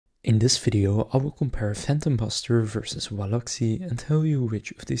In this video, I will compare Phantombuster versus Waalaxy and tell you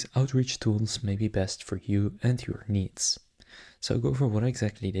which of these outreach tools may be best for you and your needs. So I'll go over what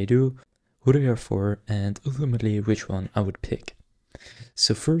exactly they do, who they are for, and ultimately which one I would pick.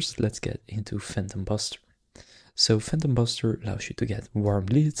 So first, let's get into Phantombuster. So Phantombuster allows you to get warm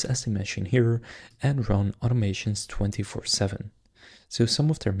leads, as they mention here, and run automations 24/7. So some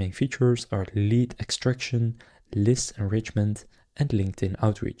of their main features are lead extraction, list enrichment, and LinkedIn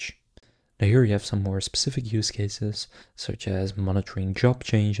outreach. Now here you have some more specific use cases, such as monitoring job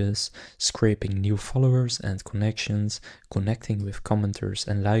changes, scraping new followers and connections, connecting with commenters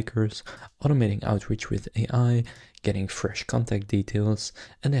and likers, automating outreach with AI, getting fresh contact details,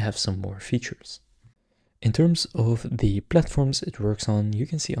 and they have some more features. In terms of the platforms it works on, you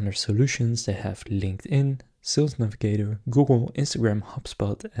can see under solutions they have LinkedIn, Sales Navigator, Google, Instagram,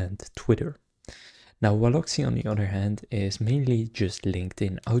 HubSpot, and Twitter. Now, Waalaxy, on the other hand, is mainly just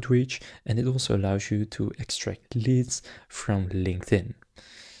LinkedIn outreach, and it also allows you to extract leads from LinkedIn.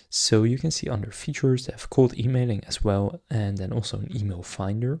 So you can see under features, they have cold emailing as well, and then also an email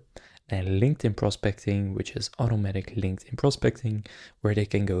finder, and LinkedIn prospecting, which is automatic LinkedIn prospecting, where they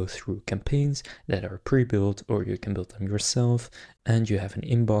can go through campaigns that are pre-built, or you can build them yourself, and you have an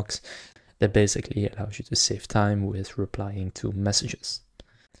inbox that basically allows you to save time with replying to messages.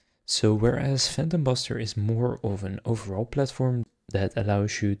 So whereas Phantombuster is more of an overall platform that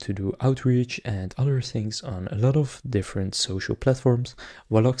allows you to do outreach and other things on a lot of different social platforms,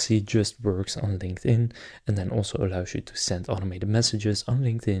 Waalaxy just works on LinkedIn and then also allows you to send automated messages on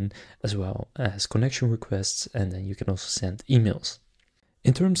LinkedIn as well as connection requests, and then you can also send emails.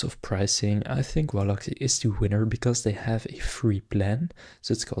 In terms of pricing, I think Waalaxy is the winner because they have a free plan,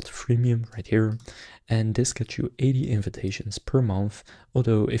 so it's called Freemium right here, and this gets you 80 invitations per month,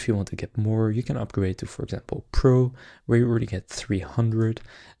 although if you want to get more, you can upgrade to, for example, Pro, where you already get 300,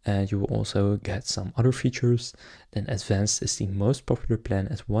 and you will also get some other features. Then Advanced is the most popular plan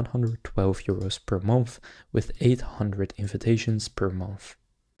at 112 euros per month, with 800 invitations per month.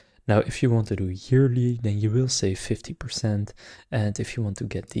 Now, if you want to do yearly, then you will save 50%, and if you want to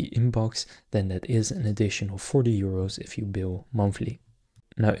get the inbox, then that is an additional 40 euros if you bill monthly.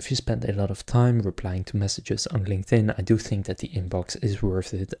 Now, if you spend a lot of time replying to messages on LinkedIn, I do think that the inbox is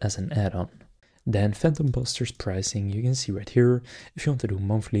worth it as an add-on. Then Phantombuster's pricing, you can see right here. If you want to do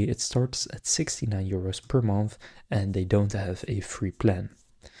monthly, it starts at 69 euros per month, and they don't have a free plan.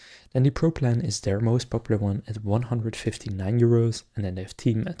 Then the Pro plan is their most popular one at 159 euros, and then they have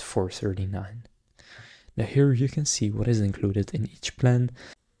Team at 439. Now here you can see what is included in each plan.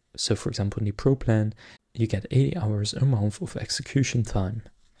 So for example, in the Pro plan, you get 80 hours a month of execution time.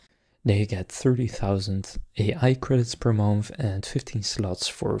 Then you get 30,000 AI credits per month and 15 slots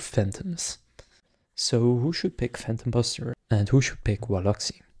for Phantoms. So who should pick Phantombuster and who should pick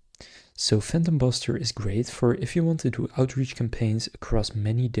Waalaxy? So Phantombuster is great for if you want to do outreach campaigns across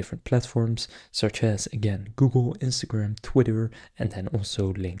many different platforms, such as, again, Google, Instagram, Twitter, and then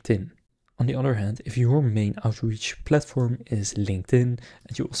also LinkedIn. On the other hand, if your main outreach platform is LinkedIn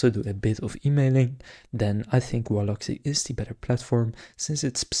and you also do a bit of emailing, then I think Waalaxy is the better platform since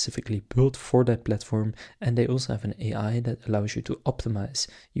it's specifically built for that platform, and they also have an AI that allows you to optimize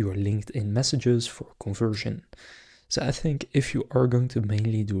your LinkedIn messages for conversion. So I think if you are going to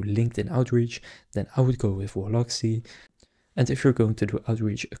mainly do LinkedIn outreach, then I would go with Waalaxy. And if you're going to do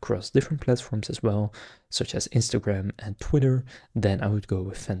outreach across different platforms as well, such as Instagram and Twitter, then I would go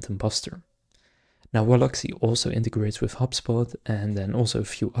with Phantombuster. Now Waalaxy also integrates with HubSpot, and then also a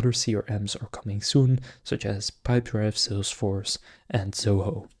few other CRMs are coming soon, such as Pipedrive, Salesforce, and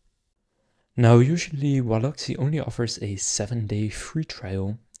Zoho. Now usually Waalaxy only offers a 7-day free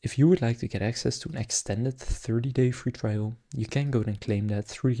trial. If you would like to get access to an extended 30-day free trial, you can go and claim that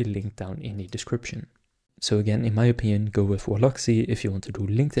through the link down in the description. So again, in my opinion, go with Waalaxy if you want to do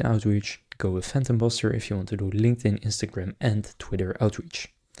LinkedIn outreach, go with Phantombuster if you want to do LinkedIn, Instagram, and Twitter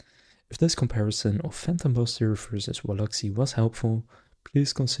outreach. If this comparison of Phantombuster versus Waalaxy was helpful,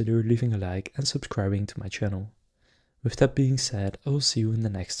 please consider leaving a like and subscribing to my channel. With that being said, I will see you in the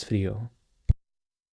next video.